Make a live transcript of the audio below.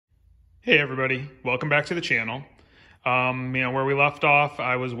Hey everybody, welcome back to the channel. Where we left off,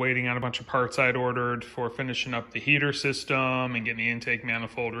 I was waiting on a bunch of parts I'd ordered for finishing up the heater system and getting the intake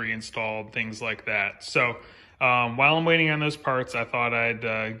manifold reinstalled, things like that. So while I'm waiting on those parts, I thought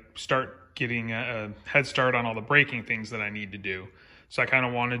I'd start getting a head start on all the braking things that I need to do. So I kind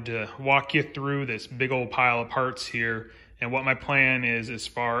of wanted to walk you through this big old pile of parts here and what my plan is as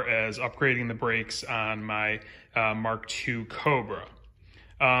far as upgrading the brakes on my Mark II Cobra.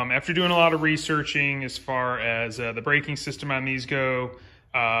 After doing a lot of researching as far as the braking system on these go,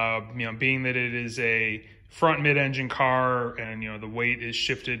 being that it is a front mid-engine car and, the weight is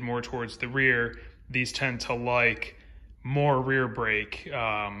shifted more towards the rear, these tend to like more rear brake,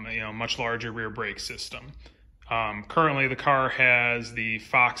 much larger rear brake system. Currently, the car has the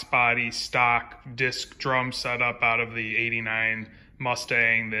Fox body stock disc drum setup out of the '89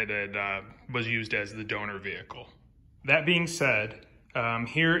 Mustang that was used as the donor vehicle. That being said,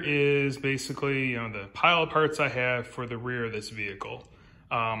 here is basically, the pile of parts I have for the rear of this vehicle.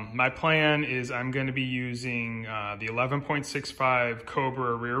 My plan is I'm going to be using the 11.65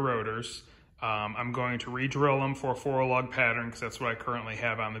 Cobra rear rotors. I'm going to re-drill them for a 4-lug pattern because that's what I currently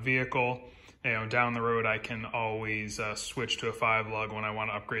have on the vehicle. Down the road I can always switch to a 5-lug when I want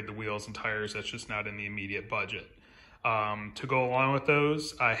to upgrade the wheels and tires. That's just not in the immediate budget. To go along with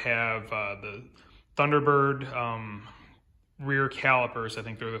those, I have the Thunderbird rear calipers. I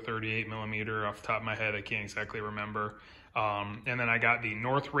think they're the 38 millimeter off the top of my head. I can't exactly remember. And then I got the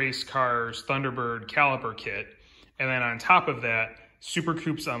North Race Cars Thunderbird caliper kit. And then on top of that,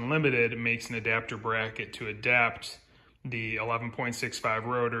 Supercoupes Unlimited makes an adapter bracket to adapt the 11.65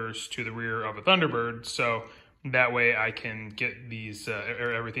 rotors to the rear of a Thunderbird. So that way I can get these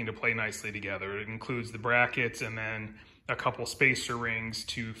everything to play nicely together. It includes the brackets and then a couple spacer rings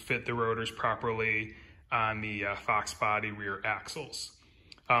to fit the rotors properly on the Fox body rear axles.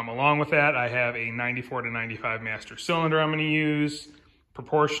 Along with that, I have a 94 to 95 master cylinder I'm going to use,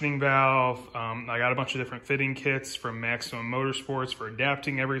 proportioning valve. I got a bunch of different fitting kits from Maximum Motorsports for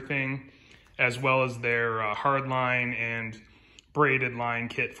adapting everything, as well as their hardline and braided line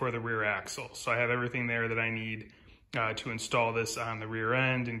kit for the rear axle. So I have everything there that I need to install this on the rear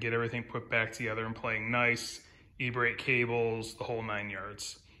end and get everything put back together and playing nice, e-brake cables, the whole 9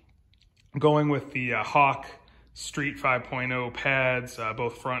 yards. Going with the Hawk Street 5.0 pads,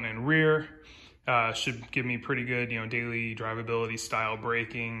 both front and rear, should give me pretty good, daily drivability style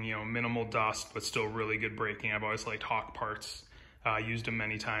braking, minimal dust, but still really good braking. I've always liked Hawk parts, used them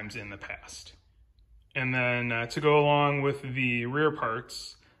many times in the past. And then to go along with the rear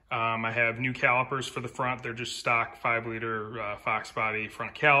parts, I have new calipers for the front. They're just stock 5-liter Fox body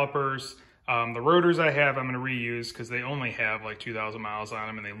front calipers. The rotors I have, I'm going to reuse because they only have like 2,000 miles on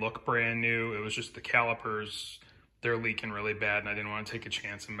them and they look brand new. It was just the calipers, they're leaking really bad and I didn't want to take a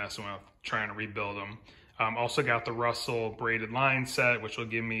chance and mess with trying to rebuild them. Also got the Russell braided line set, which will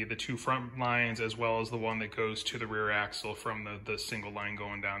give me the 2 front lines as well as the one that goes to the rear axle from the single line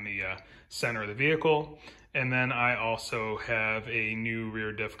going down the center of the vehicle. And then I also have a new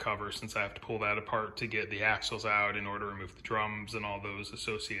rear diff cover since I have to pull that apart to get the axles out in order to remove the drums and all those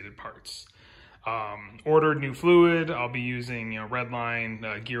associated parts. Ordered new fluid. I'll be using,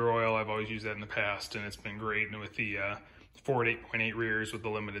 Redline gear oil. I've always used that in the past and it's been great with the Ford 8.8 rears with the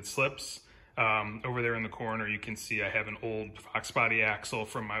limited slips. Over there in the corner, you can see I have an old Fox body axle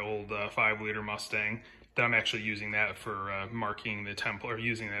from my old 5-liter Mustang that I'm actually using that for marking the template, or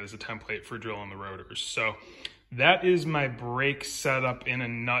using that as a template for drilling the rotors. So that is my brake setup in a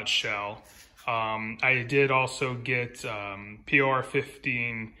nutshell. I did also get POR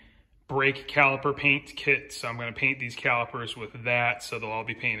 15 brake caliper paint kit, so I'm going to paint these calipers with that, so they'll all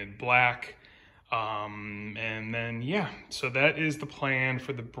be painted black. And then, yeah, so that is the plan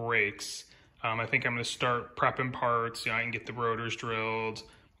for the brakes. I think I'm going to start prepping parts. I can get the rotors drilled,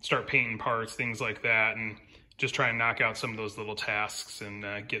 start painting parts, things like that, and just try and knock out some of those little tasks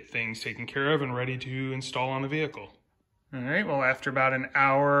and get things taken care of and ready to install on the vehicle. All right, well, after about an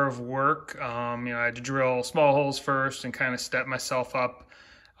hour of work, I had to drill small holes first and kind of step myself up.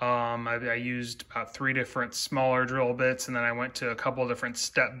 I used about 3 different smaller drill bits, and then I went to a couple of different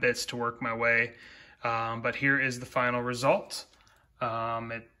step bits to work my way. But here is the final result.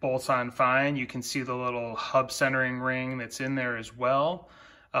 It bolts on fine. You can see the little hub centering ring that's in there as well.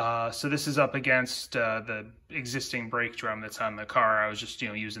 So this is up against the existing brake drum that's on the car. I was just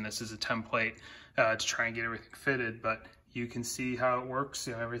using this as a template to try and get everything fitted, but you can see how it works.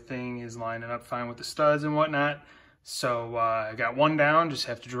 Everything is lining up fine with the studs and whatnot. So I got one down, just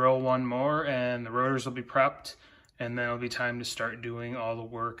have to drill one more and the rotors will be prepped, and then it'll be time to start doing all the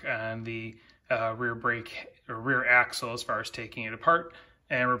work on the rear brake or rear axle as far as taking it apart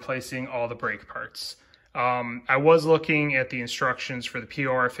and replacing all the brake parts. I was looking at the instructions for the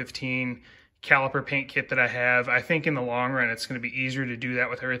POR15 caliper paint kit that I have. I think in the long run, it's going to be easier to do that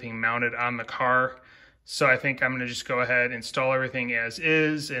with everything mounted on the car. So I think I'm going to just go ahead, install everything as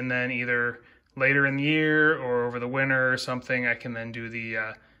is, and then either later in the year or over the winter or something, I can then do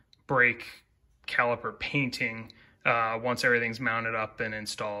the brake caliper painting once everything's mounted up and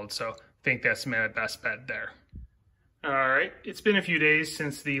installed. So I think that's my best bet there. All right, it's been a few days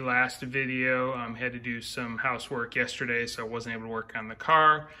since the last video. Had to do some housework yesterday, so I wasn't able to work on the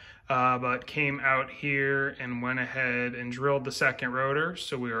car, but came out here and went ahead and drilled the second rotor.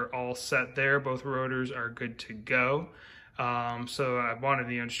 So we are all set there. Both rotors are good to go. So I wanted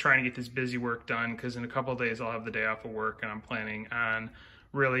to, just trying to get this busy work done, because in a couple of days I'll have the day off of work, and I'm planning on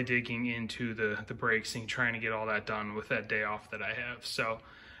really digging into the brakes and trying to get all that done with that day off that I have. So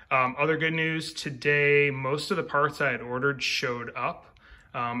other good news today, most of the parts I had ordered showed up.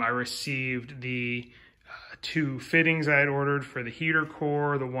 I received the two fittings I had ordered for the heater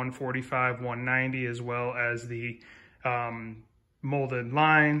core, the 145, 190, as well as the molded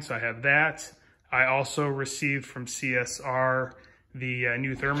line. So I have that. I also received from CSR the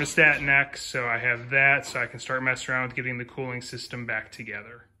new thermostat neck, so I have that, so I can start messing around with getting the cooling system back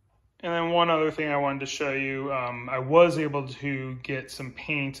together. And then one other thing I wanted to show you, I was able to get some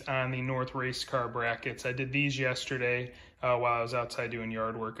paint on the North race car brackets. I did these yesterday while I was outside doing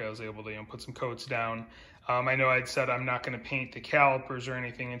yard work. I was able to put some coats down. I know I'd said I'm not going to paint the calipers or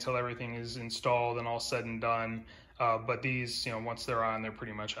anything until everything is installed and all said and done. But these, once they're on, they're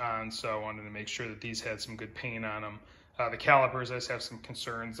pretty much on. So I wanted to make sure that these had some good paint on them. The calipers, I just have some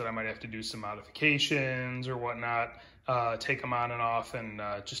concerns that I might have to do some modifications or whatnot. Take them on and off, and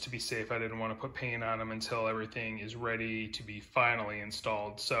just to be safe, I didn't want to put paint on them until everything is ready to be finally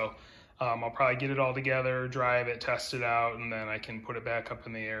installed. So I'll probably get it all together, drive it, test it out, and then I can put it back up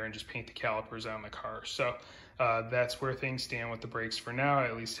in the air and just paint the calipers on the car. So that's where things stand with the brakes for now. I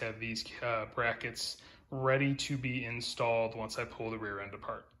at least have these brackets ready to be installed once I pull the rear end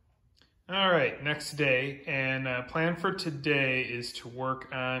apart. All right, next day, and plan for today is to work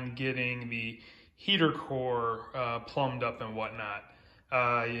on getting the heater core plumbed up and whatnot.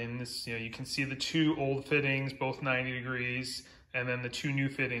 In this, you can see the two old fittings, both 90 degrees, and then the two new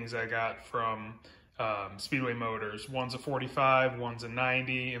fittings I got from Speedway Motors. One's a 45, one's a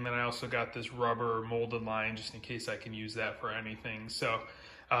 90, and then I also got this rubber molded line just in case I can use that for anything. So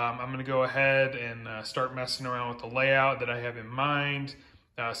I'm gonna go ahead and start messing around with the layout that I have in mind,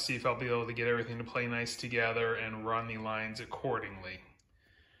 see if I'll be able to get everything to play nice together and run the lines accordingly.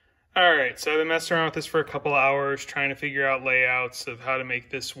 All right, so I've been messing around with this for a couple hours, trying to figure out layouts of how to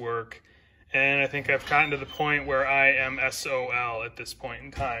make this work. And I think I've gotten to the point where I am SOL at this point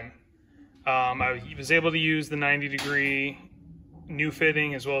in time. I was able to use the 90-degree new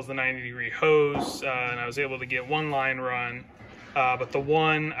fitting as well as the 90-degree hose, and I was able to get one line run. But the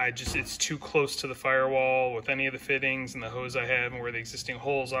one, it's too close to the firewall with any of the fittings and the hose I have and where the existing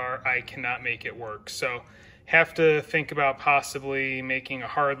holes are. I cannot make it work. So have to think about possibly making a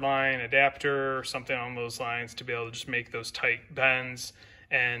hard line adapter or something on those lines to be able to just make those tight bends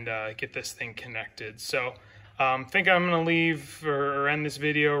and get this thing connected. So think I'm going to leave or end this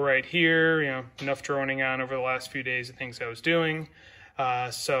video right here. Enough droning on over the last few days of things I was doing.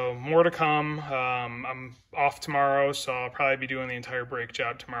 So more to come. I'm off tomorrow, so I'll probably be doing the entire brake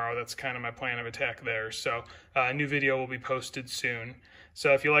job tomorrow. That's kind of my plan of attack there. So a new video will be posted soon.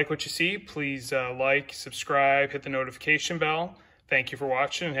 So if you like what you see, please like, subscribe, hit the notification bell. Thank you for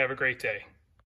watching, and have a great day.